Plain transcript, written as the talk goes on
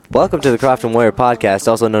Welcome to the Croft and Warrior podcast,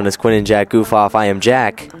 also known as Quinn and Jack Goof Off. I am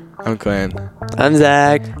Jack. I'm Quinn. I'm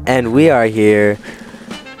Zach. And we are here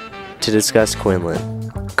to discuss Quinnlan.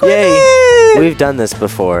 Yay! We've done this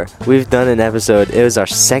before. We've done an episode. It was our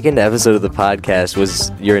second episode of the podcast,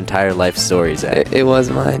 was your entire life story, Zach. It was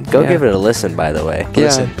mine. Go give it a listen, by the way. Yeah.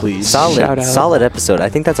 Listen, please. Shout out. Solid episode. I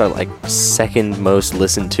think that's our second most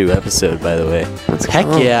listened to episode, by the way. Heck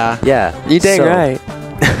yeah. Yeah. You dang right.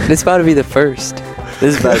 It's about to be the first.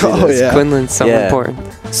 This is about to be Oh, this. yeah. Quinnlan's so Yeah. important.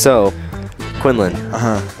 So, Quinnlan,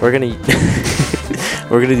 we're gonna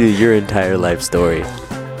we're gonna do your entire life story.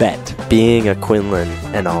 Bet. Being a Quinnlan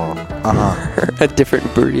and all. A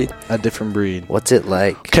different breed. A different breed. What's it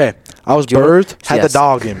like? Okay. I was Do you want- birthed, had Yes. the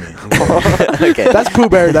dog in me. Okay. That's Pooh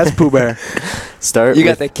Bear. That's Pooh Bear. Start. You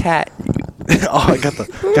with, got the cat. Oh, I got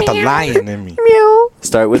the lion in me.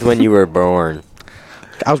 Start with when you were born.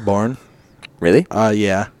 I was born. Really?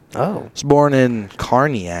 Yeah. Oh. I was born in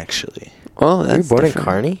Kearney, actually. Oh, You that's were born different. in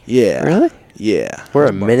Kearney? Yeah. Really? Yeah. We're I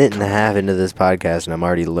a was born in minute and a Kearney. half into this podcast, and I'm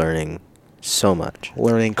already learning so much.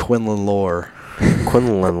 Learning Quinnlan lore.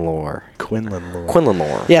 Quinnlan lore. Quinnlan lore. Quinnlan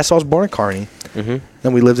lore. Yeah, so I was born in Kearney. Mm-hmm.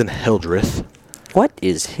 Then we lived in Hildreth. What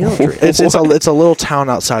is Hildred? It's a little town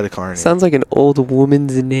outside of Kearney. Sounds like an old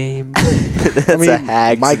woman's name. That's a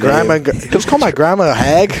hag's my name. grandma. Just call my grandma a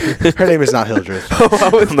hag. Her name is not Hildreth. I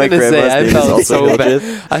was My gonna say, grandma's I name is felt also so Hildreth.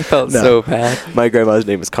 bad. I felt No. so bad. My grandma's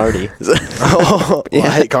name is Kearney. Oh, well, I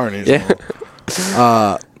hate Kearney.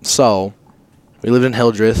 Yeah. So we lived in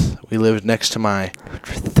Hildreth. We lived next to my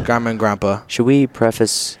grandma and grandpa. Should we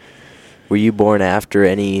preface, were you born after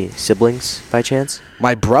any siblings by chance?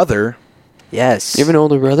 My brother, Yes. You have an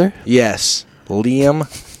older brother? yes,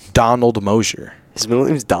 Liam Donald Mosier. His middle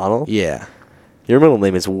name is Donald? Yeah, Your middle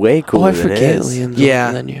name is way cooler Oh, I than forget his. Liam's yeah,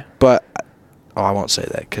 older than you. but I won't say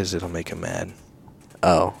that because it'll make him mad.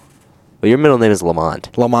 Oh. Well, your middle name is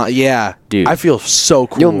Lamont. Lamont, yeah, Dude. I feel so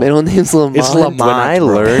cool. Your middle name's Lamont. It's Lamont. When I bro.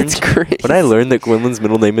 learned That's crazy. when I learned that Quinlan's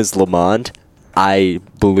middle name is Lamont, I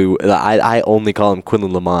only call him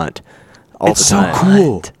Quinnlan Lamont all It's the so time.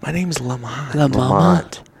 cool. My name is Lamont.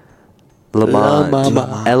 Lamont. Lamont.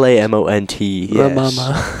 Lamont. Lamont. Yes. La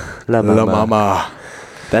mama. La La Mama. Mama.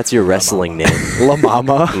 That's your wrestling name. La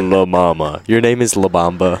Mama. La Mama. Your name is La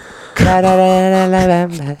Bamba.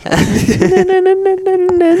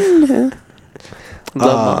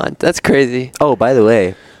 Lamont. That's crazy. Oh, by the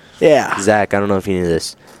way, Yeah. Zach, I don't know if you knew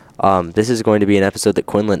this. This is going to be an episode that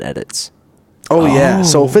Quinnlan edits. Oh yeah.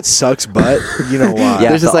 So Oh. if it sucks butt, you know why. Yeah,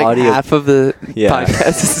 There's just the like audio- half of the Yeah.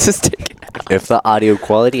 podcast is just taken out. If the audio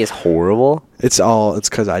quality is horrible, It's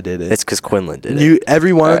because I did it. it's because Quinnlan did it.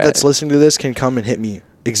 Everyone Alright. that's listening to this can come and hit me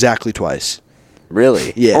exactly twice.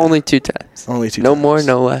 Really? Yeah. Only 2 times. Only 2 No times. more,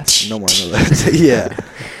 no less. No more, no less. Yeah.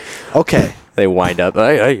 Okay. They wind up.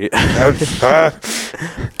 Okay,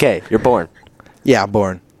 you're born. Yeah, I'm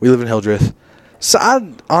born. We live in Hildreth. So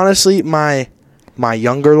honestly, my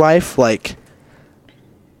younger life, like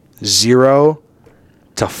 0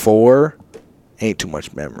 to 4, ain't too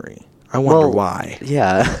much memory. I wonder Well, why.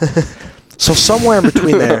 Yeah. So somewhere in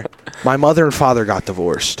between there, my mother and father got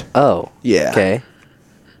divorced. Oh. Yeah. Okay.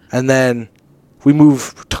 And then we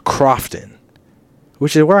moved to Crofton,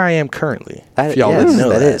 which is where I am currently. If y'all didn't know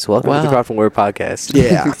that is. Welcome to the Wow. Croft and Warrior podcast.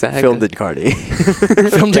 Yeah. Exactly. Filmed in Kearney.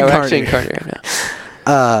 Filmed Yeah, in we're actually in Kearney. Kearney right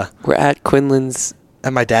now. We're at Quinnlan's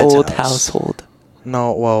At my dad's old house. household.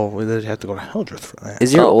 No, well, we did have to go to Hildreth for that.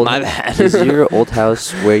 Is your Oh, old my bad. Is your old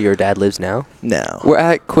house where your dad lives now? No. We're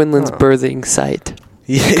at Quinnlan's Huh. birthing site.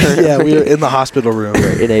 Yeah, we were in the hospital room.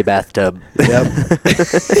 In a bathtub. Yep.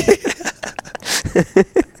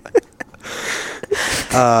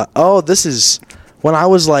 This is when I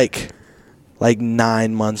was like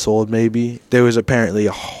 9 months old, maybe. There was apparently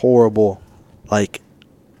a horrible, I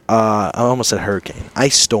almost said hurricane,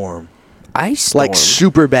 ice storm, Ice storm. like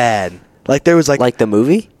super bad. Like there was like the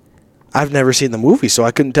movie? I've never seen the movie, so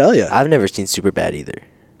I couldn't tell you. I've never seen Superbad either.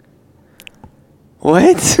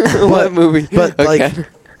 What? What movie? But Okay.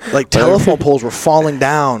 like telephone poles were falling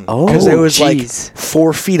down Oh, because there was jeez. like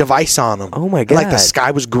 4 feet of ice on them. Oh my And, like the God.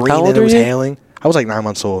 sky was green How old and it are was you? hailing. I was like 9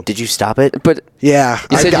 months old. Did you stop it? But Yeah,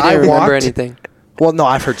 you said you I didn't remember walked- anything. Well, no,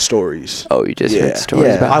 I've heard stories. Oh, you just Yeah. heard stories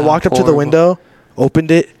Yeah. about I how walked up to the horrible. window,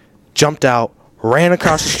 opened it, jumped out, ran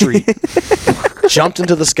across the street, jumped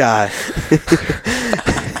into the sky,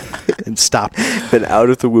 and stopped. Been out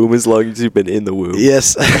of the womb as long as you've been in the womb.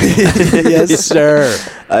 Yes, yes, sir.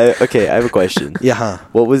 Okay, I have a question. Yeah, huh?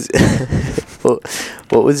 What was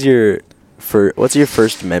what was your what's your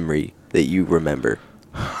first memory that you remember?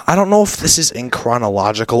 I don't know if this is in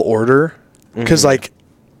chronological order, because like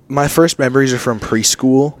my first memories are from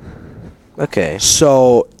preschool. Okay.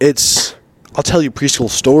 So it's I'll tell you preschool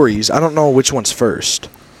stories. I don't know which one's first,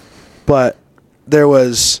 but there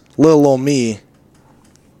was little old me.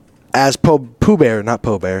 As Pooh Bear, not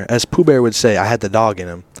Pooh Bear, as Pooh Bear would say, I had the dog in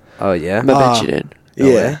him. Oh yeah. I bet you did.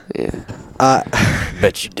 Yeah. Yeah.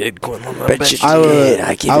 Bet you did, Quinnlan. Bet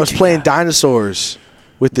you I was playing dinosaurs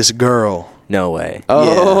with this girl. No way.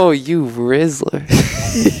 Oh, you Rizzler.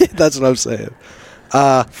 That's what I'm saying.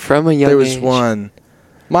 From a young There was age. one.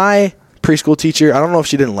 My preschool teacher, I don't know if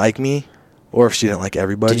she didn't like me or if she didn't like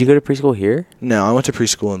everybody. Did you go to preschool here? No, I went to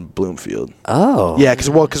preschool in Bloomfield. Oh. Yeah,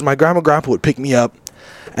 because my grandma and grandpa would pick me up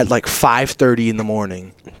at like 5:30 in the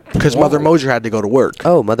morning because Mother Moser had to go to work.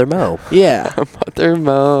 Oh, Mother Mo. Yeah. Mother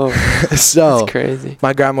Mo. So That's crazy.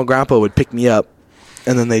 my grandma and grandpa would pick me up,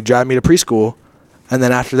 and then they'd drive me to preschool, and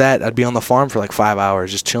then after that, I'd be on the farm for like 5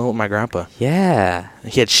 hours just chilling with my grandpa. Yeah.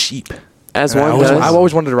 He had sheep. As And one I does.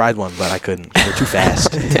 always wanted to ride one, but I couldn't. They're too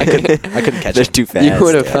fast. I couldn't catch They're them. too fast. You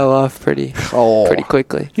would have yeah. fell off pretty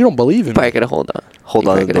quickly. You don't believe in Probably me. could have hold on. Hold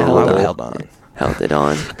You on probably to the coulda I rope. would have held on. Held it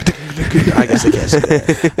on. I guess I can't say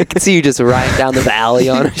that. I can see you just riding down the valley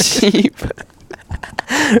on a sheep.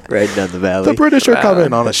 Right down the valley. The British are Wow.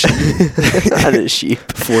 coming on a sheep. On a sheep.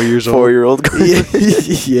 4 years old. 4-year-old.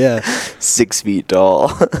 Yeah. 6 feet tall.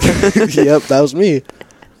 Yep, that was me.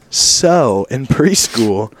 So, in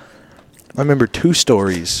preschool, I remember 2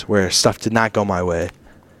 stories where stuff did not go my way.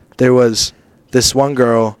 There was this one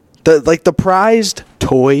girl, the prized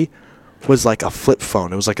toy was like a flip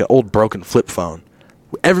phone. It was like an old broken flip phone.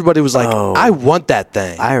 Everybody was like, Oh. I want that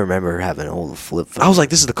thing. I remember having an old flip phone. I was like,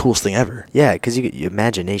 this is the coolest thing ever. yeah, because your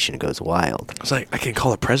imagination goes wild. I was like, I can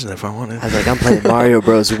call a president if I want I to. was like, I'm playing Mario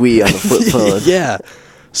Bros. Wii on the flip phone. Yeah.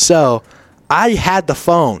 So, I had the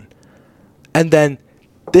phone, and then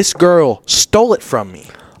this girl stole it from me.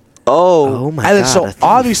 Oh my And then god. so a thief.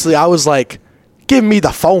 obviously I was like, give me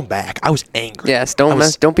the phone back. I was angry. Yes, I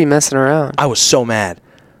was- don't be messing around. I was so mad.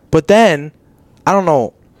 But then, I don't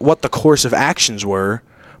know what the course of actions were,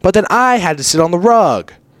 but then I had to sit on the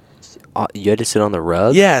rug. You had to sit on the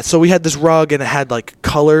rug? Yeah, so we had this rug and it had like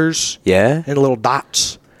colors Yeah? and little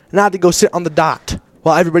dots. And I had to go sit on the dot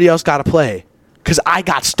while everybody else got to play. Because I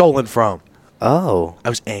got stolen from. Oh. I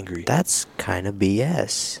was angry. That's kind of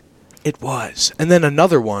BS. It was. And then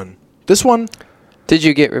another one. This one, Did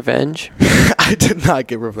you get revenge? I did not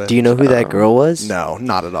get revenge. Do you know who that girl was? No,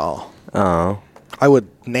 not at all. Oh. I would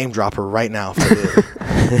name drop her right now if I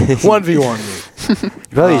did. 1v1 me. You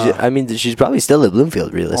probably should, I mean, she's probably still at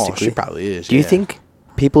Bloomfield, Oh, realistically. she probably is. Do you yeah. think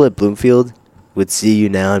people at Bloomfield would see you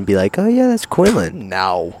now and be like, oh, yeah, that's Quinnlan?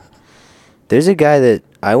 No. There's a guy that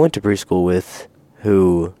I went to preschool with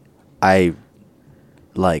who I,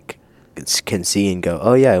 like, can see and go,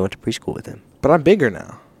 oh, yeah, I went to preschool with him. But I'm bigger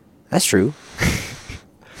now. That's true.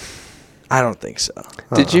 I don't think so.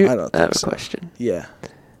 Did you? I don't I have think a so. question. Yeah.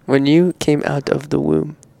 When you came out of the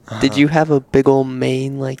womb, did you have a big old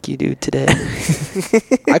mane like you do today?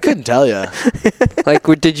 I couldn't tell you. Like,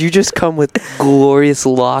 did you just come with glorious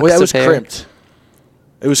locks Well, it of was hair? crimped.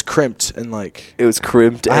 It was crimped and like. It was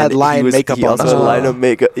crimped. I had and line he was, makeup he on, also so- had line of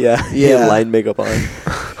makeup. Yeah. He Yeah. had line makeup on.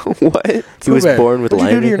 What? He was Pooh Bear, born with what'd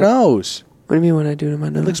line you do to your makeup. nose? What do you mean when I do to my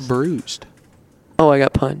It nose? looks bruised. Oh, I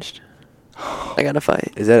got punched. I got a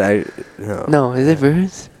fight. Is that I? No. No, is it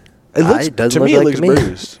bruised? It looks It doesn't to me. look It like looks to me.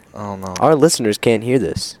 bruised. I don't know. Our listeners can't hear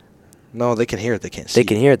this. No, they can hear it. They can't see. They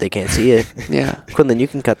can hear it. They can't see it. Yeah. Quinnlan, you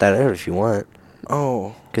can cut that out if you want,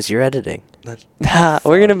 Oh, because you're editing. that's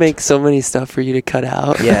We're gonna make so many stuff for you to cut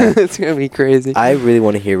out. Yeah. It's gonna be crazy. I really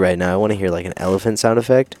want to hear right now. I want to hear like an elephant sound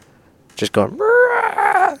effect, just going.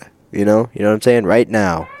 You know what I'm saying? Right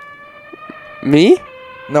now, Me?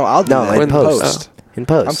 no. I'll do No, that in in post. post. in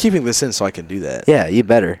post. I'm keeping this in so I can do that. Yeah, you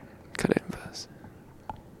better. Cut it in post.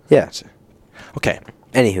 Yeah. Okay.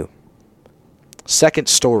 Anywho, Second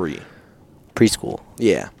story. preschool.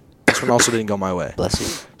 Yeah. This one also didn't go my way. Bless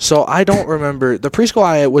you. So I don't remember the preschool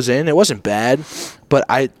I was in. It wasn't bad, but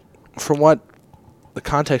from what the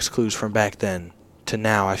context clues from back then to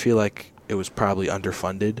now, I feel like it was probably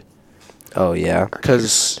underfunded Oh yeah.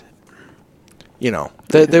 because,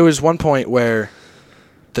 there was one point where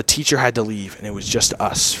the teacher had to leave and it was just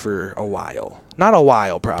us for a while. Not a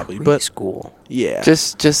while, probably, but Preschool. yeah,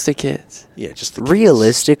 Just the kids. just the kids.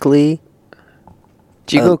 Realistically,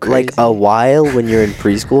 Do you go crazy? like a while when you're in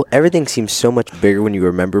preschool, everything seems so much bigger when you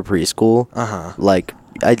remember preschool. Uh-huh. Like,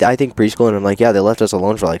 I think preschool, and I'm like, yeah, they left us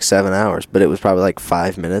alone for like 7 hours, but it was probably like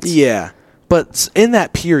 5 minutes. Yeah, but in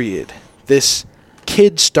that period, this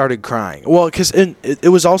kid started crying. Well, because it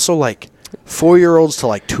was also like 4-year-olds to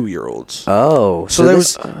like 2-year-olds. Oh, So there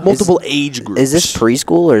this- was multiple age groups. Is this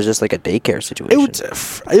preschool or is this like a daycare situation?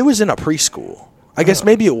 It was in a preschool. I guess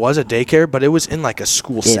maybe it was a daycare, but it was in like a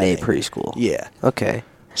school In setting. a preschool. Yeah. Okay.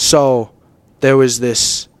 So there was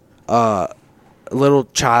this little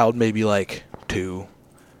child, maybe like 2,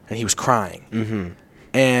 and he was crying. Mm-hmm.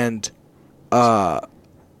 And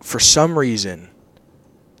for some reason,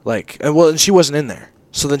 and she wasn't in there.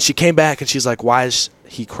 So then she came back and she's like, "Why is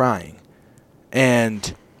he crying?"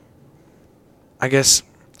 And I guess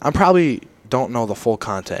I probably don't know the full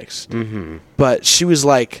context, but she was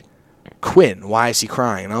like, "Quinn, why is he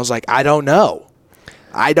crying?" And I was like, I don't know.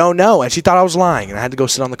 And she thought I was lying, and I had to go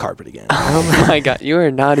sit on the carpet again. Oh my god, you were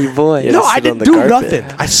a naughty boy. Yeah. No, sit I on didn't the do carpet. nothing.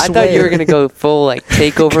 I I swear. thought you were gonna go full like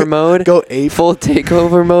takeover mode. Go ape. Full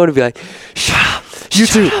takeover mode and be like, shut up. You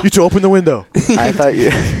two, open the window. I thought you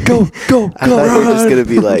Go, I thought you were just run. gonna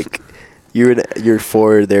be like, you're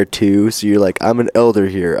 4 there too, so you're like, I'm an elder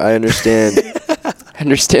here. I understand.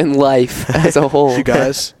 Understand life as a whole. You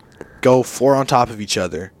guys go 4 on top of each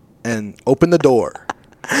other and open the door.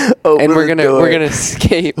 Open And we're the gonna door.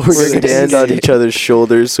 escape. We're gonna stand on each other's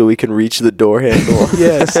shoulders so we can reach the door handle.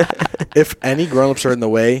 Yes. If any grown-ups are in the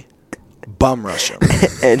way, bum rush them.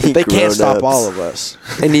 Any They can't stop grown-ups. all of us.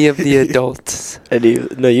 Any of the adults.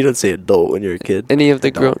 No, you don't say adult when you're a kid. Any of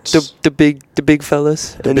the grown Adults. the big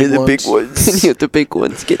fellas. Any of the big ones. Any of the big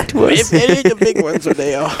ones get to us. Maybe the big ones are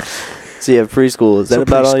they are. So yeah, preschool. Is that So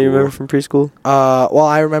about all you preschool. remember from preschool? Well,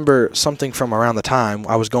 I remember something from around the time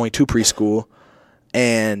I was going to preschool,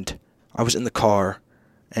 and I was in the car,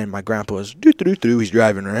 and my grandpa was doo-doo-doo-doo. He's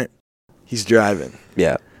driving, right? He's driving,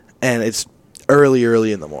 Yeah. and it's early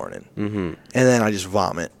in the morning, Mm-hmm. and then I just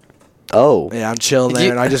vomit. Oh. Yeah, I'm chilling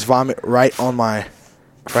there, and I just vomit right on my.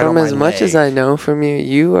 From as much as I know from you,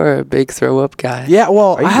 you are a big throw up guy. Yeah,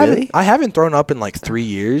 well, Are you really? I haven't thrown up in like 3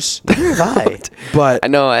 years, Why? but I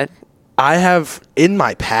know I have in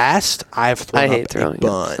my past. I've thrown I hate up throwing a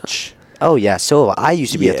up, bunch. Oh yeah. So I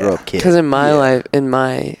used to be a Yeah. throw up kid. because in my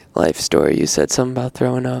Yeah. life story, you said something about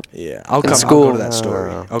throwing up. Yeah, In I'll go school. to that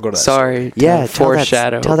story. I'll go to that. Sorry. story. Yeah.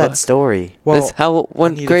 Foreshadow. Tell that but story. Well, that's how. I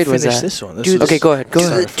What need to grade was finish that? This one. This Dude, was- Okay, go ahead. Go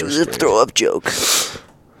Sorry, ahead. first Do the grade. throw up joke.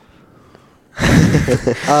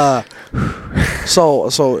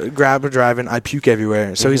 So grab a driving. I puke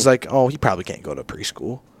everywhere. So he's like, "Oh, he probably can't go to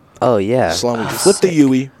preschool." Oh yeah. So we flip the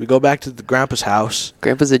Yui. We go back to the grandpa's house.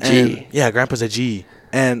 Grandpa's a G. And, yeah, grandpa's a G.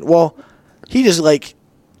 And well, he just like,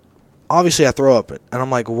 obviously I throw up, and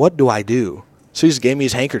I'm like, "What do I do?" So he just gave me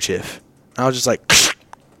his handkerchief. I was just like,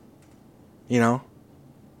 you know,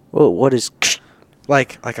 Well, what is?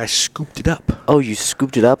 like I scooped it up. Oh, you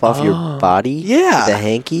scooped it up off Oh. your body? Yeah. The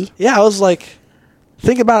hanky? Yeah, I was like,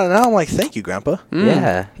 think about it now. I'm like, "Thank you, Grandpa." Mm,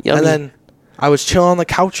 Yeah. Yummy. And then I was chilling on the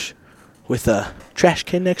couch with a trash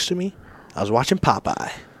can next to me. I was watching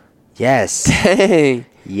Popeye. Yes. Dang.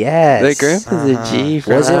 Yes. The grandpa's a G.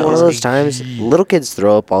 For Was it that one of was those a times? G. Little kids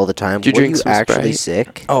throw up all the time. Did you were drink you some actually Sprite?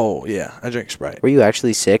 sick? Oh yeah, I drink Sprite. Were you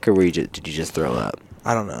actually sick, or did you just throw up?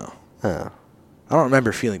 I don't know. Oh. I don't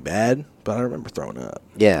remember feeling bad, but I remember throwing up.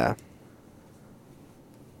 Yeah.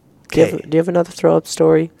 Do you Okay, have another throw up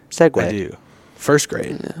story? Segue. I do. First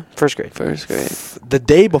grade. Yeah. First grade. First grade. The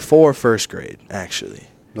day before first grade, actually,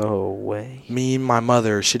 No way. me and my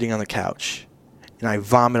mother are sitting on the couch, and I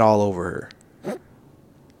vomit all over her.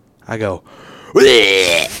 I go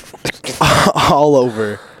all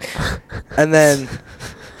over, and then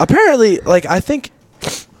apparently, like I think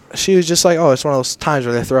she was just like, "Oh, it's one of those times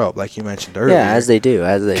where they throw up," like you mentioned earlier. Yeah, as they do.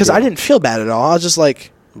 Because I didn't feel bad at all. I was just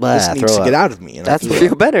like, Blah, this needs throw to up. get out of me. And I That's threw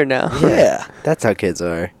Feel up. better now. Yeah. That's how kids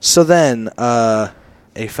are. So then, a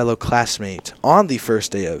fellow classmate on the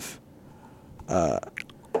first day of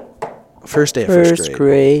first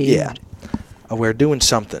grade. Yeah. We're doing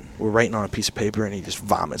something. We're writing on a piece of paper, and he just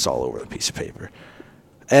vomits all over the piece of paper.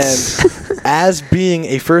 And as being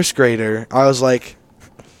a first grader, I was like,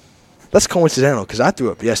 that's coincidental because I threw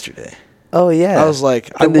up yesterday. Oh yeah. I was like,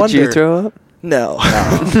 I And did wonder. you throw up? No.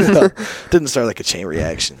 No. Didn't start like a chain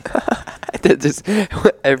reaction. That just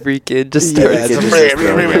every kid just Yeah, started. kid it's just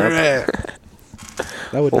throwing up.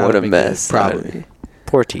 That would What not a be good, mess. that would Probably. be.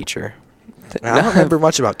 Poor teacher. I don't remember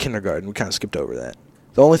much about kindergarten. We kind of skipped over that.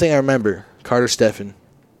 The only thing I remember, Carter Steffen.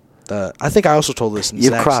 I think I also told this in You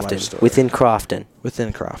Zach's Crofton. life story. Within Crofton.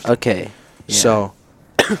 Within Crofton. Okay. Yeah. So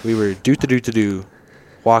we were do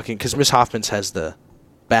walking because Miss Hoffman's has the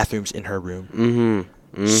bathrooms in her room.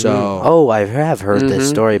 Mm-hmm. So- Oh, I have heard this Mhm,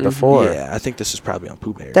 story mhm. before. Yeah, I think this is probably on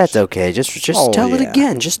Pooh Bears. That's okay. Just Oh, tell it yeah.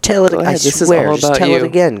 again. Just tell it. Go I ahead. This is swear. all Just about tell it you.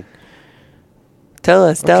 again. Tell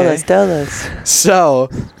us. Tell Okay. us. Tell us. So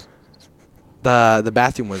the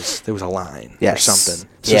bathroom there was a line or Yes. something.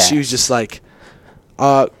 So Yeah. she was just like,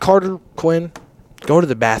 Carter, Quinn, go to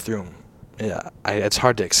the bathroom Yeah, it's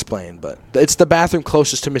hard to explain, but it's the bathroom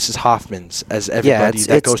closest to Mrs. Hoffman's, as Yeah, everybody it's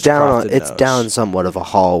that goes down. to Crofton It's knows. down somewhat of a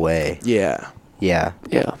hallway. Yeah, Yeah.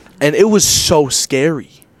 Yeah. and it was so scary.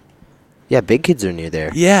 Yeah, big kids are near there.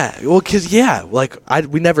 Yeah, well,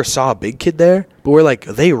 we never saw a big kid there, but we're like,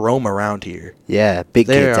 they roam around here Yeah, big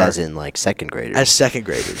They kids are- as in like second graders. as second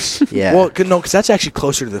graders. Yeah. Well, no, because that's actually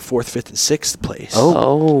closer to the 4th, 5th, and 6th place.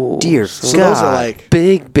 Oh, dear so God. those are like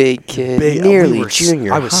Big kid. big. nearly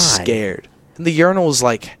junior I was high. scared, and the urinal was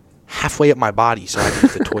like halfway up my body, so I had to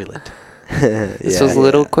use the toilet. This Yeah. was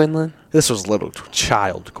little Quinnlan. This was little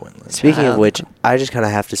child Quinnlan. Speaking of Child. which, I just kind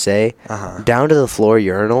of have to say, Uh-huh. down to the floor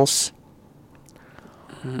urinals,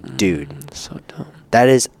 dude. So dumb. That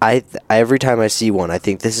is, every time I see one, I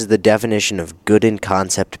think this is the definition of good in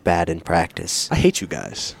concept, bad in practice. I hate you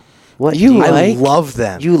guys. What You do like- I love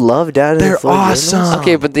them. You love down to They're the floor awesome. urinals?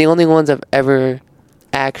 Okay, but the only ones I've ever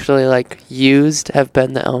actually like used have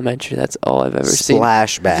been the elementary. That's all I've ever seen.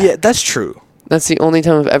 Splashback. Yeah, that's true. That's the only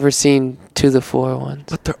time I've ever seen to the floor ones.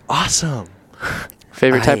 But they're awesome.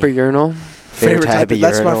 Favorite type of urinal? Favorite type of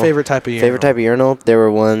That's my urinal? favorite type of urinal. Favorite type of urinal? There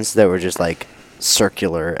were ones that were just like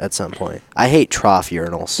circular at some point. I hate trough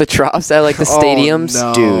urinals. The troughs at like the Oh, stadiums.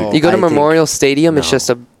 no. Dude. You go to I think- Memorial Stadium, it's no. just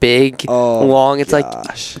a big, Oh, long. It's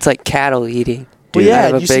gosh. like cattle eating. Well, They yeah,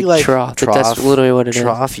 have a you see, big like, trough. That's literally what it is.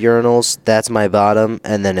 trough urinals, that's my bottom,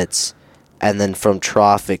 and then from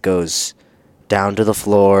trough it goes down to the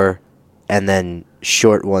floor, and then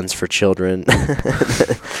short ones for children,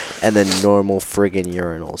 and then normal friggin'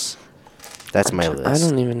 urinals. That's my I list.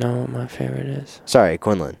 don't even know what my favorite is. Sorry,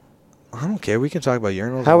 Quinnlan. I don't care. We can talk about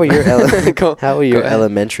urinals. How were your Go- how were your go ahead.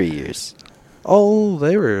 elementary years? Oh,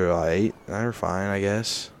 they were alright. They were fine, I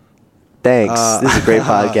guess. Thanks. This is a great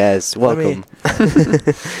podcast. I mean-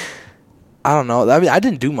 Welcome. I don't know. I mean, I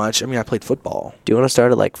didn't do much. I mean, I played football. Do you want to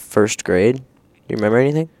start at like first grade? You remember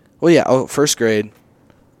anything? Well, yeah. Oh, first grade.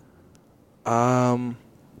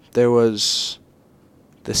 There was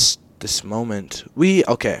this moment.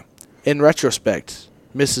 Okay. In retrospect,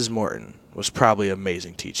 Mrs. Morton was probably an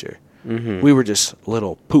amazing teacher. Mm-hmm. We were just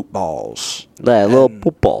little poop balls. Yeah, little and-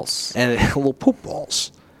 poop balls. And little poop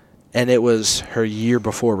balls. And it was her year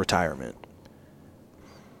before retirement.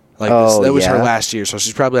 Like Oh, that was her yeah? last year, so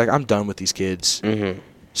she's probably like, I'm done with these kids. Mm-hmm.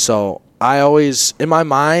 So I always, in my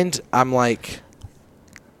mind, I'm like,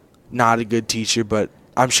 not a good teacher, but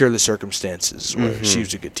I'm sure the circumstances were Mhm. she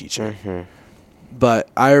was a good teacher. Mm-hmm. But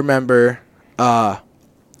I remember,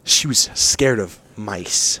 she was scared of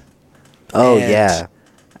mice. Oh And, yeah,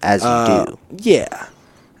 as you do. Yeah,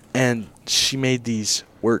 and she made these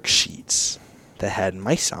worksheets that had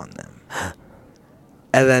mice on them.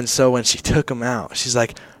 And then so when she took them out, she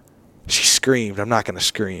screamed. I'm not gonna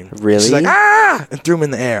scream. Really? She's like, ah, and threw them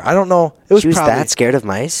in the air. I don't know. It was She was probably that scared of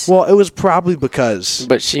mice. Well, it was probably because.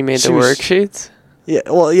 But she made She the was- worksheets. Yeah.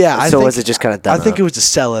 Well, yeah. I So think, was it just kinda done I think up? it was to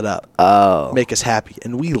sell it up, Oh. make us happy,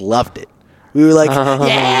 and we loved it. We were like,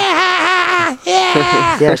 yeah,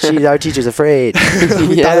 yeah. Yeah, our teacher's afraid.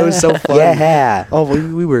 We thought it was so funny. Yeah. Oh,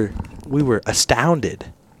 we were astounded.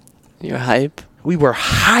 You're hype. We were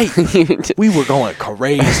hyped. We were going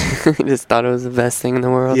crazy. Just thought it was the best thing in the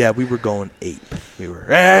world. Yeah, we were going ape. We were.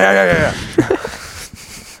 Yeah.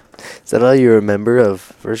 Is that all you remember of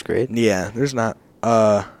first grade? There's not.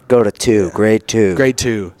 Go to grade 2. Grade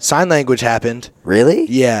 2. Sign language happened. Really?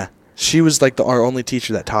 Yeah. She was like our only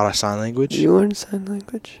teacher that taught us sign language. You learned sign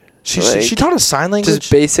language? She Like, taught us sign language.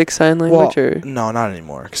 Just basic sign language, Well, or no, not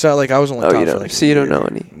anymore. Cause I was only Oh, taught you for don't- like so a you don't year. know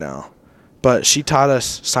any? No, but she taught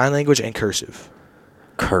us sign language and cursive.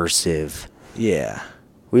 Cursive. Yeah.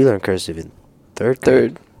 We learned cursive in third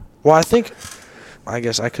grade. third. Well, I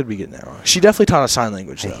guess I could be getting that wrong. She definitely taught us sign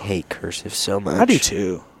language I though. hate cursive so much. I do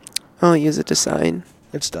too. I'll use it to sign.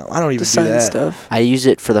 It's dumb. I don't even To do sign that. stuff. I use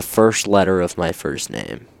it for the first letter of my first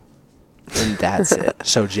name. And that's it.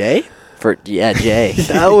 So Jay. J.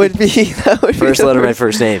 That would be First the letter of my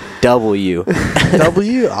first- first name. W.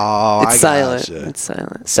 W. Oh, It's I silent. gotcha. It's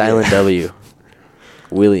silent. Silent W.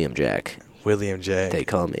 William Jack. William J. They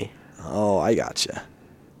call me. Oh, I gotcha.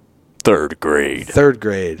 Third grade. Third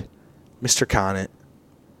grade, Mr. Connett.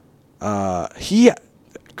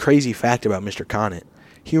 Crazy fact about Mr. Connett.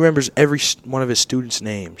 He remembers every one of his students'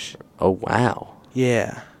 names. Oh, wow.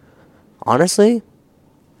 Yeah. Honestly,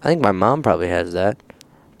 I think my mom probably has that.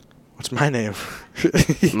 What's my name?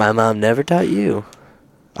 My mom never taught you.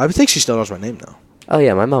 I think she still knows my name though. Oh,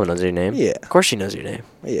 yeah, my mom knows your name. Yeah. Of course she knows your name.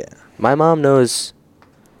 Yeah. My mom knows.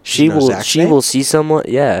 She knows Zach's She name? will see someone.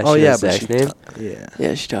 Yeah. Oh she yeah, knows but Zach's name. Yeah.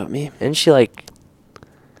 Yeah, she taught me. And she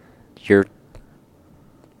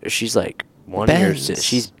she's like one of your. Ben's.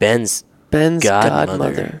 She's Ben's Ben's godmother.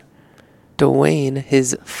 godmother. Dwayne,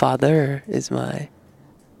 his father, is my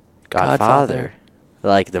Godfather.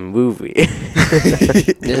 Like the movie.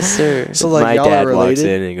 yes, sir. So like my y'all dad are walks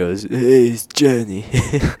related. in and goes, "Hey, it's Johnny."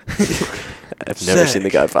 I've never seen The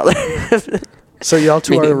Sick. Godfather. So y'all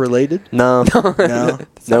two Me are neither. related? No. No.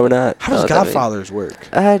 No, we're not. How does Oh, that Godfathers work?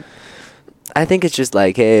 I think it's just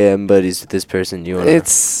like, hey, I'm buddies with this person. You want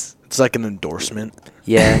It's It's like an endorsement.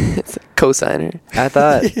 Yeah. it's a cosigner.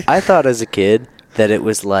 I thought as a kid that it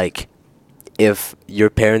was like, if your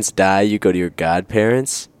parents die, you go to your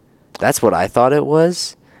godparents. That's what I thought it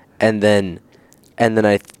was. And then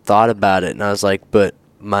I thought about it and I was like, but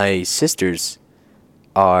my sisters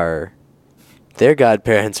their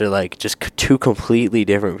godparents are like just two completely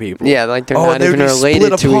different people. Yeah, like they're Oh, not they would even be related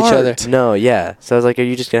split to each other. apart. No, yeah. So I was like, are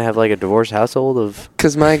you just going to have like a divorced household of...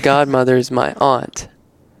 Because my godmother is my aunt.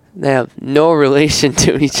 They have no relation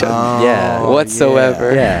to each other. Oh, Yeah.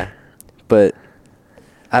 Whatsoever. Yeah. But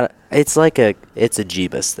it's a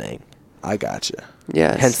Jeebus thing. I gotcha.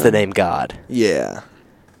 Yeah. Hence the name God. Yeah.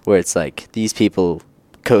 Where it's like, these people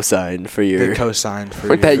co-sign for your... They co-signed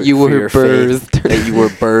for Or that your- you for were your faith, birthed. that you were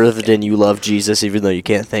birthed and you love Jesus even though you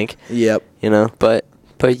can't think. Yep. You know? But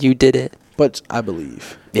you did it. But I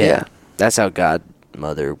believe. Yeah. That's how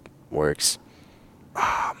Godmother works.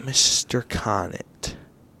 Mr. Connett.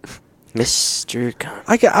 Mr. Con...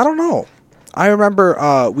 I don't know. I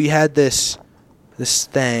remember we had this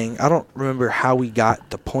thing. I don't remember how we got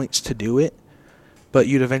the points to do it, but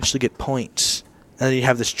you'd eventually get points, and then you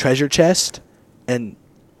have this treasure chest, and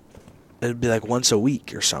it'd be like once a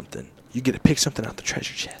week or something. You get to pick something out the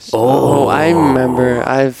treasure chest. Oh, I remember.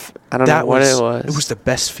 I don't know what it was. It was the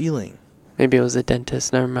best feeling. Maybe it was a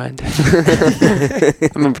dentist. Never mind. I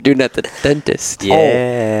remember doing that at the dentist.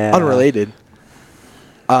 Yeah. Oh, unrelated.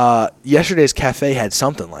 Yesterday's cafe had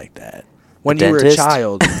something like that. When you were a Dentist?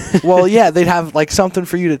 child. Well, yeah, they'd have like something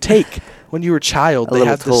for you to take. When you were a child, A they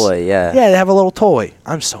little have toy, yeah. Yeah, they have a little toy.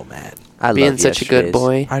 I'm so mad. I Being love such a good Yesterday's.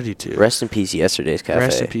 boy. I do too. Rest in peace, Yesterday's Cafe.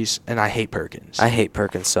 Rest in peace. And I hate Perkins. I hate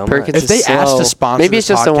Perkins so Perkins much. If they is asked slow. to sponsor Maybe this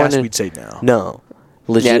it's just the one podcast, in- we'd say no. No.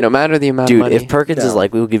 Legit. Yeah, no matter the amount Dude, of money. if Perkins is No.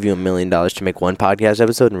 like, we will give you $1 million to make one podcast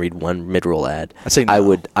episode and read one mid-roll ad, I'd say no.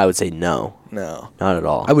 I would say no. No. Not at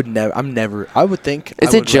all. I would never. I would think. Is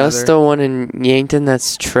I it would just rather- the one in Yankton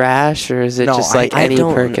that's trash, or is it No, just like I any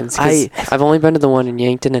don't- Perkins? 'Cause I've only been to the one in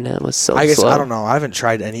Yankton, and it was so I guess slow. I don't know. I haven't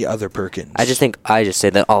tried any other Perkins. I just say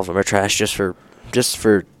that all of them are trash just for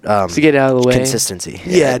To get out of the way. consistency.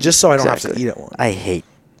 Yeah, just so I don't have to exactly. eat it one. I hate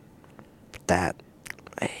that.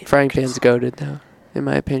 I hate Frying Perkins. pan's goated though. In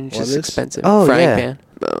my opinion, it's What just is? expensive. Oh, Frying yeah.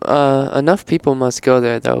 pan. Enough people must go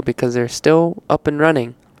there though because they're still up and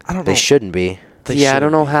running. I don't know. They shouldn't be. They Yeah, I don't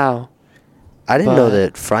shouldn't know be. how. I didn't know But-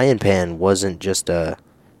 that frying pan wasn't just a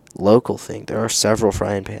local thing. There are several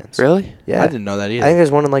frying pans. Really? Yeah. I didn't know that I either. think there's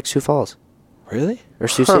one in like Sioux Falls Really? or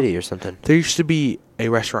Sioux Huh. City or something. There used to be a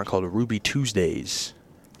restaurant called Ruby Tuesdays.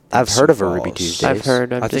 I've in heard Sioux of a Ruby Falls. Tuesdays. I've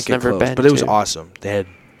heard. I've I just think it never closed, been. but it was to. awesome. They had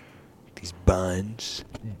these buns,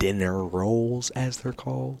 dinner rolls, as they're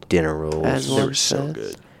called. Dinner rolls. As They one were so says.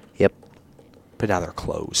 good. Yep. But now they're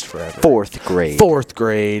closed forever. Fourth grade. Fourth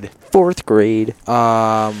grade. Fourth grade.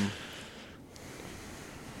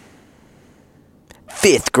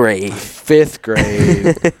 Fifth grade. Fifth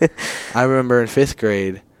grade. I remember in fifth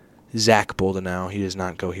grade, Zach Boldenau. He does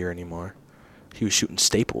not go here anymore. He was shooting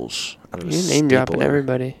staples out of a You're name dropping stapler.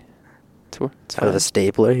 everybody. It's Out of a fine.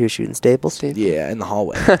 stapler, he was shooting staples. Staple. Yeah, in the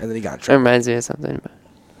hallway, and then he got in That trouble. reminds me of something.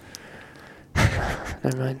 But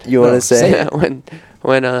never mind. You want No, to say? Yeah,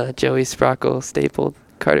 when Joey Sprockle stapled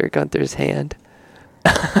Carter Gunther's hand.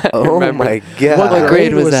 I Oh remember. my god! What What grade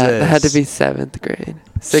grade was was that? That had to this? be 7th grade.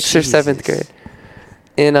 6th or 7th Jesus. grade.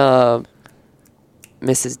 In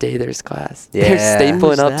Mrs. Dather's class. Yeah. They're stapling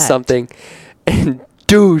Who's up that? something and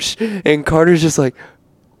douche. And Carter's just like,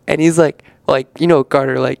 and he's like, you know,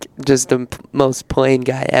 Carter, like, just the most plain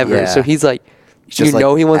guy ever. Yeah. So he's like, He's just you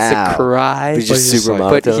know like, he wants "Ow." to cry. He's But just he's super like-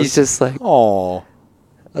 but monotone. he's just like, Oh,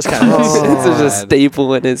 that's kind of there's a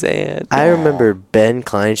staple in his hand. I remember Ben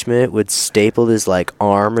Kleinschmidt would staple his like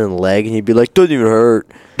arm and leg, and he'd be like, "Doesn't even hurt."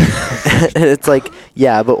 And it's like,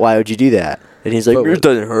 yeah, but why would you do that? And he's like, But "It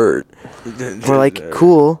doesn't hurt." We're like,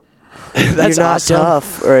 "Cool." That's You're not awesome.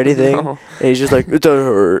 tough or anything. No. And he's just like, "It doesn't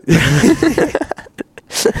hurt."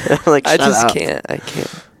 I'm like, I "Shut just up." can't. I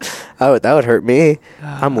can't. That would hurt me.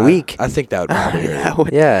 I'm weak. I think that would probably hurt. That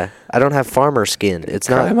would Yeah, I don't have farmer skin. It's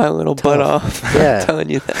cry not. my little butt tough. off. Yeah. I'm telling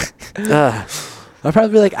you that. I'd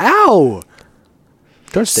probably be like, "Ow!"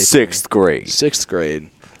 Don't stay. Sixth grade. Sixth grade.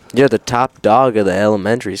 You're the top dog of the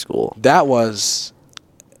elementary school. That was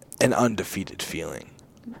an undefeated feeling.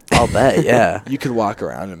 I'll bet. Yeah. You could walk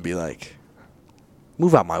around and be like,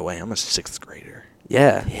 Move out my way. I'm a 6th grader.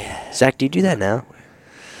 Yeah. Zach, do you do that now?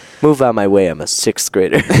 Move out my way. I'm a 6th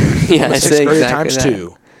grader. Yeah, I'm a I 6th say grader exactly times that.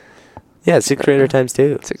 2. Yeah, 6th grader times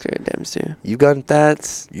 2. 6th grade times 2. You've gone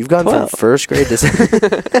That's You've gone 12. from 1st grade to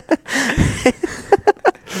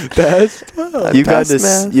That's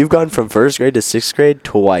 12. you've gone from 1st grade to 6th grade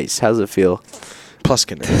twice. How's it feel? Plus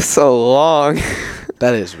kindergarten. so long.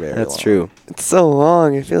 That is very That's long. true. It's so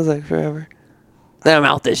long. It feels like forever. Then I'm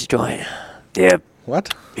out this joint. Yep.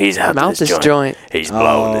 What? He's out I'm out this joint. He's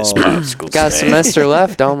blowing this spot school Got a semester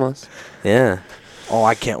left almost. Yeah. Oh,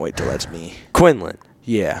 I can't wait till that's me. Quinlan,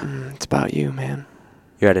 Yeah. It's about you, man.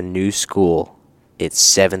 you're at a new school. It's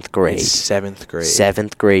 7th grade. It's 7th grade.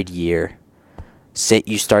 7th grade year.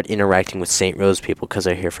 You start interacting with St. Rose people because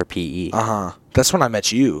they're here for PE. Uh-huh. That's when I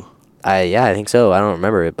met you. Yeah, I think so. I don't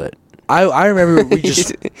remember it, but I remember we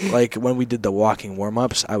just, like, when we did the walking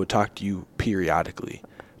warm-ups, I would talk to you periodically.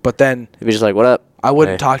 But then it'd be just like, what up? I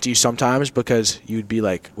wouldn't Hey. talk to you sometimes because you'd be,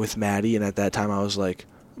 like, with Maddie, and at that time I was like,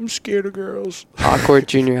 I'm scared of girls. Awkward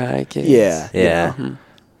junior high kids. Yeah. Yeah.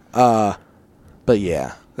 Mhm. But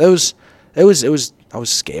yeah. I was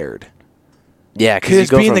scared. Yeah, because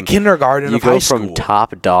Because being the kindergarten you of high go school. from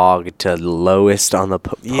top dog to lowest on the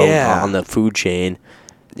Yeah. on the food chain.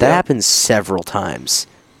 That Yep. happens several times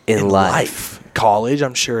in life. College,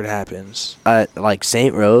 I'm sure it happens. Like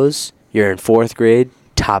St. Rose, you're in 4th grade,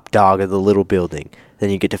 top dog of the little building. Then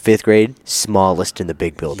you get to 5th grade, smallest in the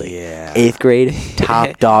big building. Yeah. 8th grade,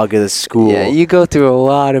 top dog of the school. Yeah, you go through a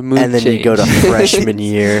lot of mood and then you go to change. freshman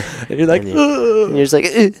year. And you're like, and you're just like,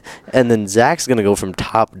 "Ugh." And then Zach's gonna go from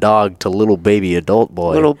top dog to little baby adult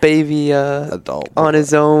boy. Little baby adult on boy.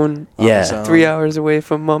 his own. On Yeah. his own. 3 hours away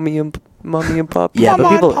from mommy and puppy. Yeah,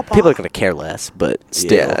 Mama but and Papa. people are gonna care less. But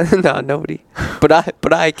still, Yeah, no, nobody. But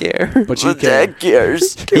I care. But you But Dad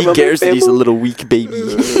cares. He about cares my that he's a family. little weak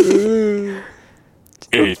baby.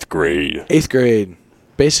 8th grade. 8th grade.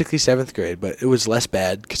 Basically 7th grade, but it was less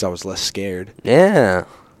bad because I was less scared. Yeah.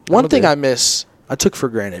 One thing bit. I miss, I took for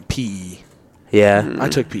granted PE. Yeah. I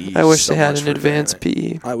took PE. I wish so they had much an for advanced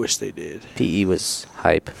granted. PE. I wish they did. PE was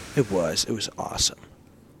hype. It was awesome.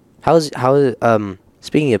 How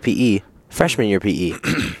speaking of PE, freshman year PE.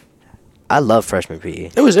 I love freshman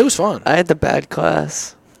PE. It was fun. I had the bad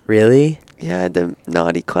class. Really? Yeah, I had the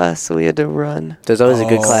naughty class, so we had to run. There's always a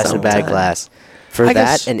good Oh. class and a bad Sometimes. class. For I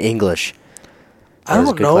that guess- and English. I There's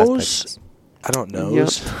a don't good class, bad knows. class. I don't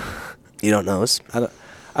knows. You don't know?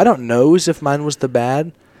 I don't knows if mine was the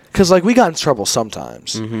bad, cause like we got in trouble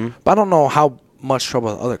sometimes, but I don't know how much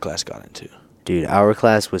trouble the other class got into. Dude, our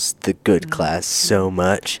class was the good class so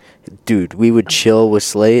much. Dude, we would chill with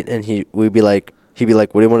Slate, and he'd be like, what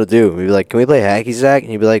do you want to do? We'd be like, can we play hacky sack?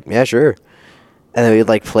 And he'd be like, yeah, sure. And then we'd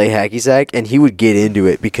like play hacky sack, and he would get into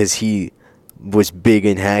it because he was big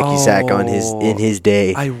in hacky sack in his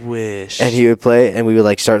day. I wish. And he would play, and we would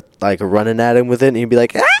like start like running at him with it, and he'd be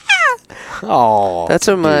like, ah! Oh, That's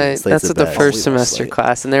what Slate's the best. first We love semester Slate.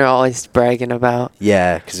 class, and they're always bragging about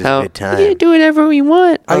Yeah, because it's a how good time. you do whatever we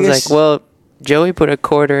want. I I was guess- like, well, Joey put a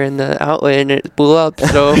quarter in the outlet and it blew up,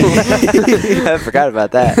 so I forgot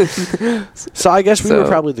about that. So I guess we were So-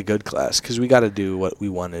 probably the good class because we got to do what we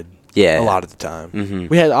wanted. Yeah. A lot of the time. Mhm.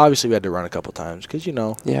 We had to run a couple times because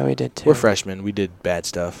yeah, we did too. we're freshmen. We did bad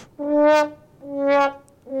stuff.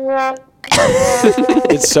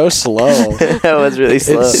 It's so slow. That was really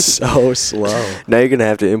slow. It's so slow. Now you're gonna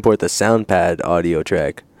have to import the SoundPad audio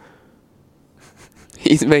track.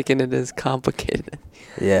 He's making it as complicated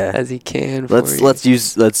Yeah. as he can. Let's for you.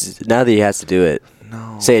 now that he has to do it.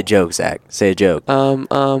 No. Say a joke, Zach. Say a joke. I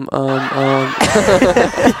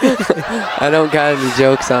don't got any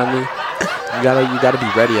jokes on me. You gotta be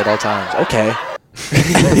ready at all times. Okay.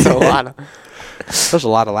 That's a lot of. There's a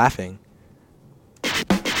lot of laughing.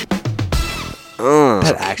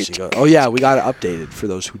 That actually goes. Oh yeah, we got it updated for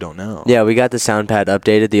those who don't know. Yeah, we got the SoundPad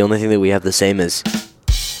updated. The only thing that we have the same is,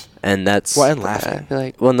 and that's What and I laughing? feel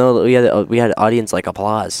like well, no, we had audience like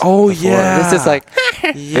applause. Oh before. yeah. this is like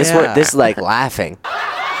This is like laughing.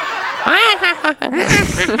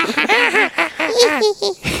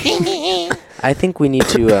 I think we need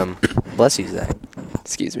to bless you, Zach.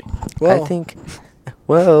 excuse me. Well,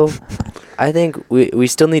 I think we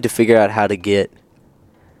still need to figure out how to get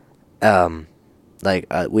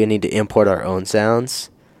we need to import our own sounds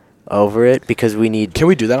over it because we need. can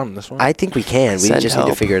we do that on this one? I think we can. We Send just need to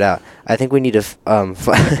help. figure it out. I think we need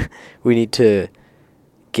to we need to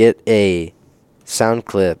get a sound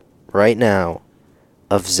clip right now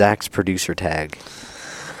of Zach's producer tag.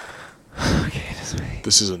 Okay, just wait.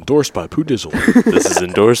 This is endorsed by Pooh Dizzle. This is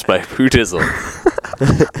endorsed by Pootizzle.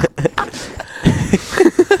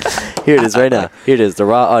 Here it is right now. Here it is, the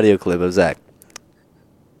raw audio clip of Zach.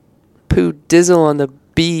 Poo Dizzle on the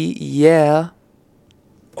beat, yeah.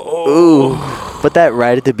 Ooh. Put that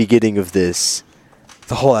right at the beginning of this.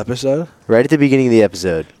 The whole episode? Right at the beginning of the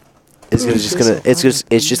episode. It's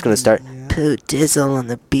just gonna start. Poo Dizzle on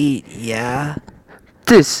the beat, yeah.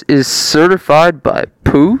 This is certified by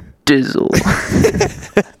Poo Dizzle.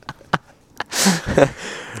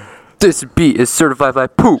 This beat is certified by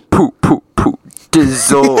Poo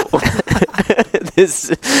Dizzle.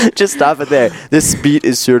 This just stop it there. This beat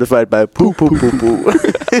is certified by Poo.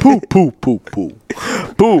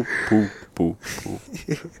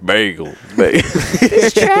 Bagel.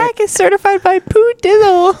 This track is certified by Poo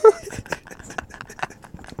Dizzle.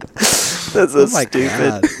 That's so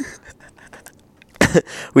stupid.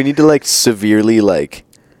 We need to like severely like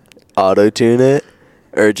auto-tune it,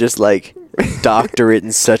 or just like doctor it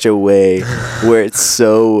in such a way where it's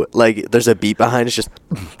so like there's a beat behind it's just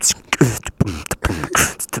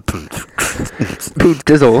Poo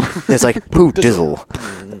Dizzle. it's like Poo Dizzle.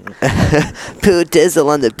 Poo Dizzle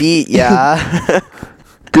on the beat, yeah.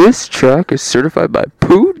 This track is certified by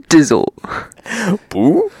Poo Dizzle.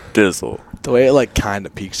 Poo Dizzle. The way it like kind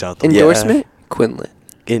of peeks out. The Endorsement? Quinnlan.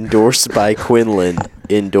 Endorsed by Quinnlan.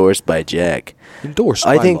 Endorsed by Jack. Endorsed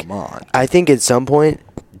I by think. Lamont. I think at some point,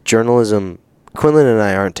 journalism. Quinnlan and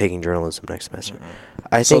I aren't taking journalism next semester.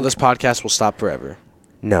 I So think this podcast will stop forever.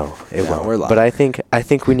 no, it No, won't. we're live. But I think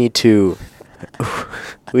we need to.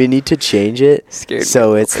 We need to change it. Scared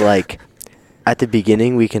So me. it's like, at the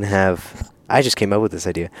beginning we can have. I just came up with this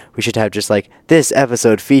idea. We should have just like this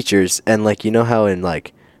episode features, and like you know how in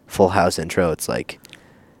like Full House intro it's like.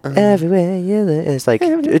 Everywhere you look, it's like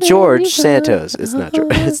George Santos. It's not.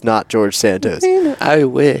 It's not George Santos. I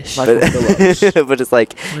wish. Michael Phillips. But it's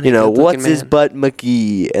like What a you know, good-looking what's his man. butt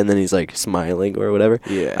McGee, and then he's like smiling or whatever.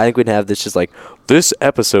 Yeah. I think we'd have this just like this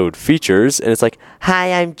episode features, and it's like,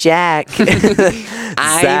 hi, I'm Jack.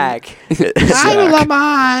 Zach. Hi, Lamont.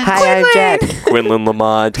 Hi, I'm Jack. Quinnlan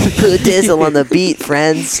Lamont. Poo Dizzle on the beat,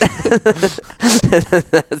 friends.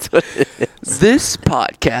 That's what it is. This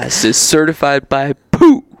podcast is certified by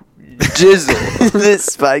Poo Dizzle.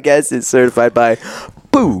 This podcast is certified by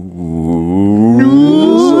Boo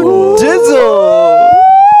Dizzle.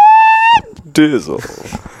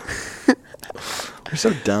 You're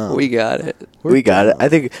so dumb. We got it. We got it. I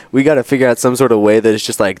think we got to figure out some sort of way that it's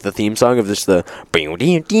just like the theme song of just the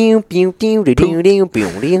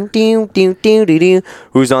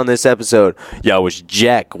who's on this episode. Yo, it's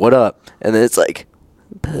Jack. What up? And then it's like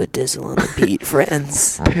Poo Dizzle on the beat,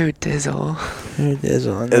 friends. Poo Dizzle. And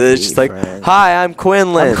then it's just like, hi, I'm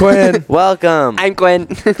Quinnlan. I'm Quinn. Welcome. I'm Gwen.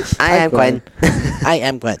 I am Quinn. I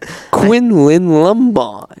am Gwen. Quinnlan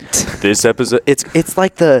Lamont. This episode, it's just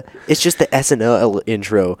the SNL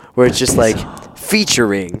intro where it's just like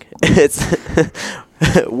featuring. It's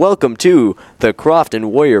welcome to the Croft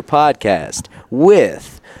and Warrior podcast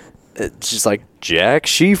with it's just like Jack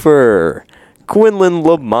Schieffer, Quinnlan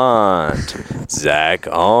Lamont, Zach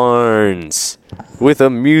Arns, with a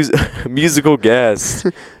musical guest,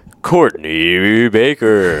 Courtney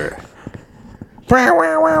Baker. Wait, I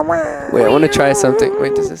want to try something.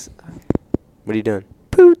 Wait, does this? What are you doing?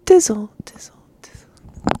 Poo Dizzle.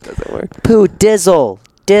 Doesn't work. Poo Dizzle.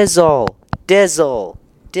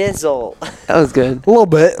 That was good. A little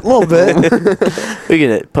bit. We can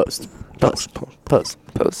hit post.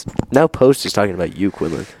 Now post is talking about you,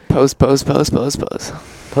 Quinnlan. Post. Post.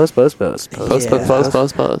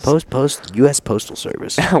 U.S. Postal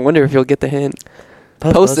Service. I wonder if you'll get the hint.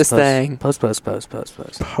 Post this thing. Post.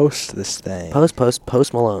 Post this thing.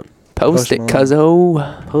 Post Malone. Post it, Malone.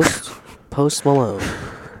 cuzzo. Post Malone.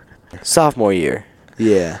 Sophomore year.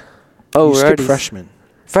 Yeah. Oh, You we're skipped already freshman.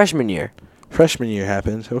 Freshman year. Freshman year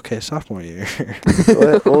happened. Okay, sophomore year.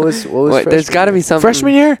 What was Wait, there's got to be something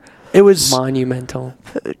Freshman year, it was. monumental.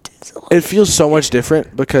 It feels so much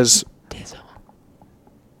different because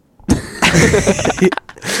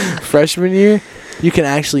freshman year, you can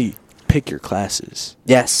actually pick your classes.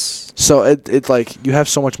 Yes, So it's like you have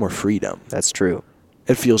so much more freedom. that's true.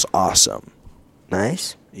 It feels awesome.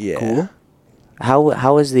 Nice. Yeah. Cool.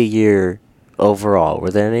 How was the year overall? Were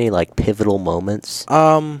there any like pivotal moments?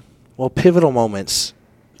 Well, pivotal moments.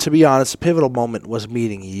 To be honest, a pivotal moment was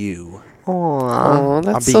meeting you. Oh, I'm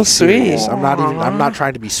that's being so sweet. serious. I'm not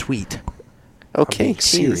trying to be sweet. Okay, being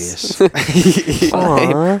jeez. serious.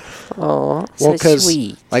 Aw, Aw. Well, because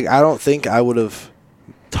sweet. like I don't think I would have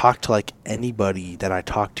talked to like anybody that I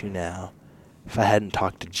talk to now if I hadn't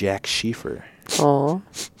talked to Jack Schieffer. Aw.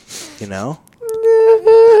 You know?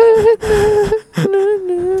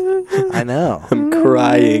 I know. I'm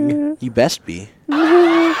crying. You best be.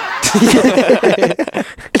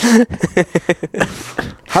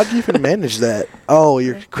 How do you even manage that? Oh,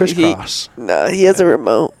 you're crisscross. No, he has a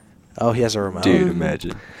remote. Oh, he has a remote. Dude,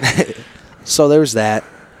 imagine. So there was that.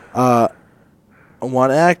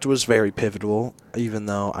 One act was very pivotal, even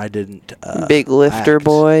though I didn't. Big lifter act.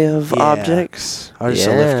 boy of Yeah. objects. I was just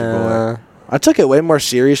a lifter boy. I took it way more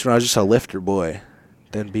serious when I was just a lifter boy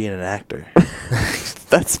than being an actor.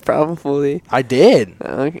 That's probably. I did.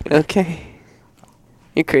 Okay.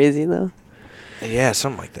 You're crazy, though. Yeah,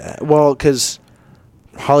 something like that. Well, because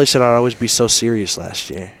Holly said I'd always be so serious last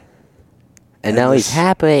year. And now he's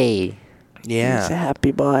happy. Yeah. He's a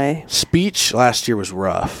happy boy. Speech last year was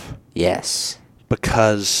rough Yes.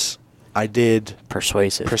 because I did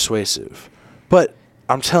Persuasive. But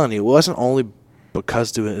I'm telling you, it wasn't only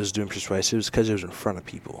because it was doing persuasive, it was because it was in front of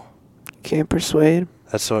people. Can't persuade.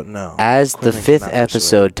 That's what, no. As the Quinlan 5th cannot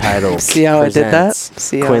episode title See how I did that? presents,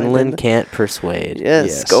 See how I did Quinnlan that? can't persuade. Yes,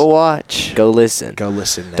 Yes. go watch. Go listen. Go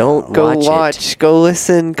listen now. Don't Go watch watch. it. Go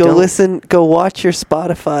listen. Go Don't- listen. Go watch your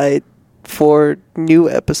Spotify for new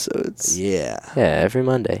episodes. Yeah. Yeah, every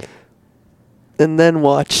Monday. And then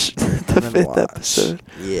watch the And then 5th watch. episode.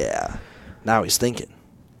 Yeah. Now he's thinking.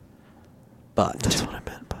 But. That's what I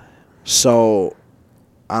meant by it. So,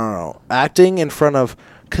 I don't know. Acting in front of.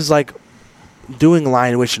 Because, like, doing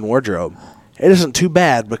Lion, Witch, and Wardrobe, it isn't too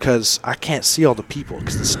bad because I can't see all the people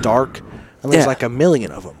because it's dark and there's Yeah. like a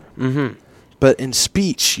million of them. Mm-hmm. But in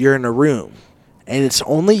speech, you're in a room and it's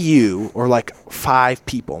only you or like 5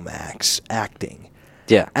 people max acting.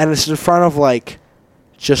 Yeah. And it's in front of like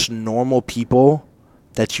just normal people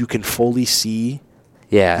that you can fully see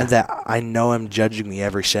Yeah. and that I know am judging me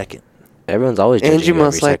every second. Everyone's always judging And you every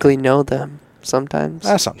most likely second. know them sometimes.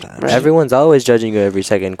 Sometimes. Right. Everyone's always judging you every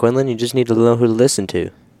second. Quinlan, you just need to know who to listen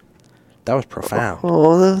to. That was profound.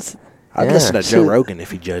 Oh, that's I'd Yeah. listen to Joe Rogan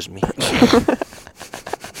if he judged me.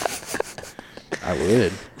 I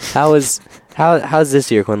would. How's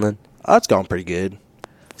this year, Quinlan? Oh, it's gone pretty good.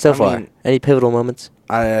 So I far. mean- Any pivotal moments?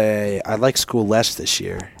 I like school less this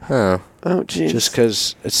year Huh. oh jeez. just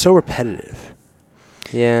because it's so repetitive.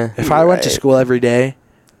 Yeah. If I went to Right. school every day,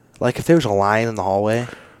 like if there was a lion in the hallway,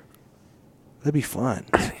 that'd be fun.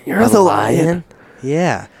 You're the lion.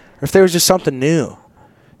 Yeah. Or if there was just something new.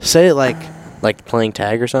 Say it like, Like playing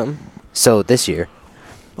tag or something? So this year.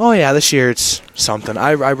 oh yeah, this year it's something.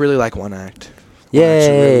 I really like one act. One act's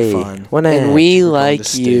Yay. really fun. One And act. we We're going like to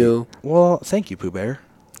state. you. Well, thank you, Pooh Bear.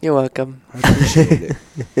 You're welcome. I appreciate it.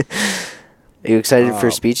 Are you excited for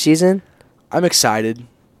Um, speech season? I'm excited.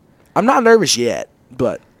 I'm not nervous yet,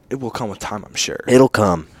 but it will come with time, I'm sure. It'll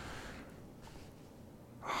come.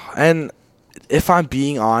 And if I'm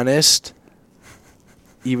being honest,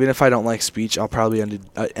 even if I don't like speech, I'll probably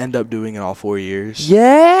end up doing it all 4 years.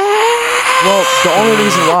 Yeah. Well, the only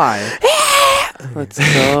reason why, Let's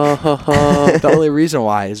go. the only reason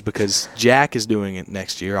why is because Jack is doing it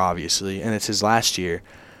next year, obviously, and it's his last year.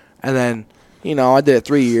 And then, I did it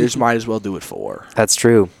 3 years, might as well do it 4. That's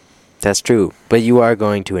true. That's true. But you are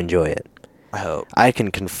going to enjoy it. I hope. I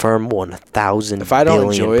can confirm 1,000 If I don't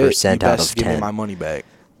billion enjoy it, you percent out best of give me 10. my money back.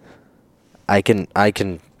 I can.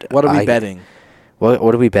 What are we I- betting?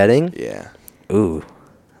 What are we betting? Yeah. Ooh,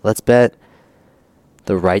 let's bet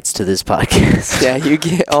the rights to this podcast. Yeah, you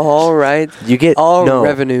get all right. You get all no,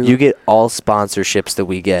 revenue. You get all sponsorships that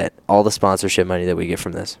we get, all the sponsorship money that we get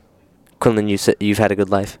from this. Quinlan, you've had a good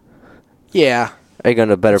life. Yeah. Are you going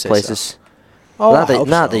to better I'd say places? so. Oh, not I hope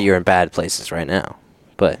that so. you're in bad places right now,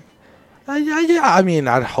 but Yeah, I mean,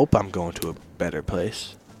 I hope I'm going to a better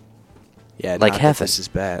place. Yeah, Like not that heaven. This is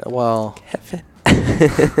bad. Well, Heaven.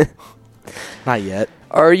 not yet.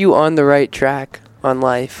 Are you on the right track on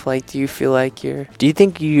life? Like, do you feel like you're? do you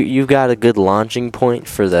think you've got a good launching point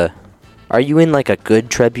for the? Are you in like a good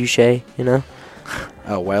trebuchet? You know,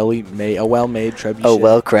 A well-made trebuchet. a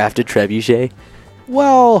well-crafted trebuchet.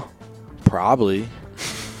 Well, probably.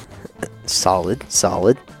 Solid.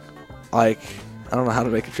 Like, I don't know how to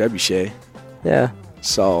make a trebuchet, Yeah.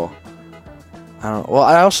 so I don't. Well,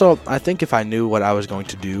 I think if I knew what I was going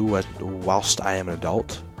to do whilst I am an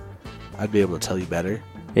adult, I'd be able to tell you better.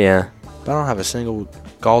 Yeah. But I don't have a single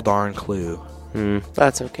gall darn clue.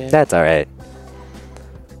 That's okay. That's all right.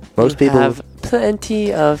 Most You people have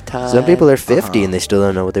plenty of time. Some people are 50 Uh-huh. and they still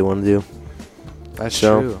don't know what they want to do. That's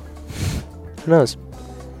So- true. Who knows?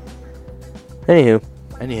 Anywho,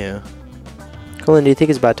 Anywho, Colin, do you think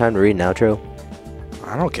it's about time to read an outro?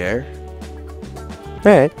 I don't care.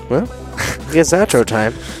 All right. Well, I guess outro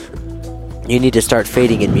time. You need to start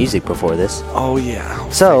fading in music before this. Oh yeah.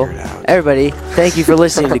 I'll So, figure it out. everybody, thank you for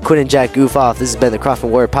listening to Quinn and Jack Goof Off. This has been the Crawford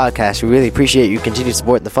Warrior Podcast. We really appreciate your continued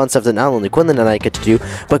support and the fun stuff that not only Quinnlan and I get to do,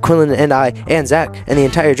 but Quinnlan and I and Zach and the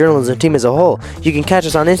entire journalism team as a whole. You can catch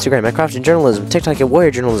us on Instagram at Crofton Journalism, TikTok at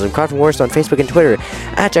Warrior Journalism, Crofton Warriors on Facebook and Twitter,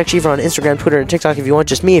 at Jack Cheever on Instagram, Twitter, and TikTok if you want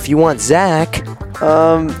just me. If you want Zach, The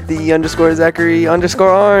 _ Zachary _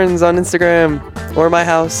 Arns on Instagram or my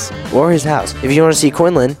house. or his house. If you want to see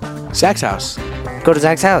Quinnlan, Zach's house. go to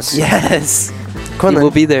Zach's house. Yes. Quinnlan, We'll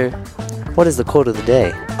be there. what is the quote of the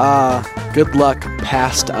day? Good luck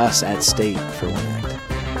past us at state for one night.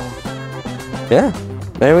 Yeah,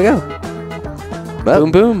 there we go. Well,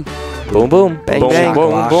 Boom, boom. boom, boom. Bang, Boom, bang.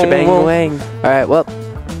 boom, boom, Shebang, boom. wang. All right, well,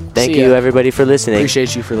 thank See you ya. everybody for listening.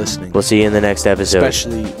 Appreciate you for listening. We'll see you in the next episode.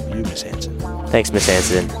 Especially you, Miss Hanson. Thanks, Miss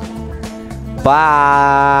Hanson.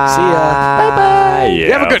 Bye. See ya. Bye-bye.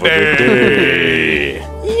 Yeah, have a good day.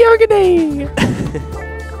 You have a good day.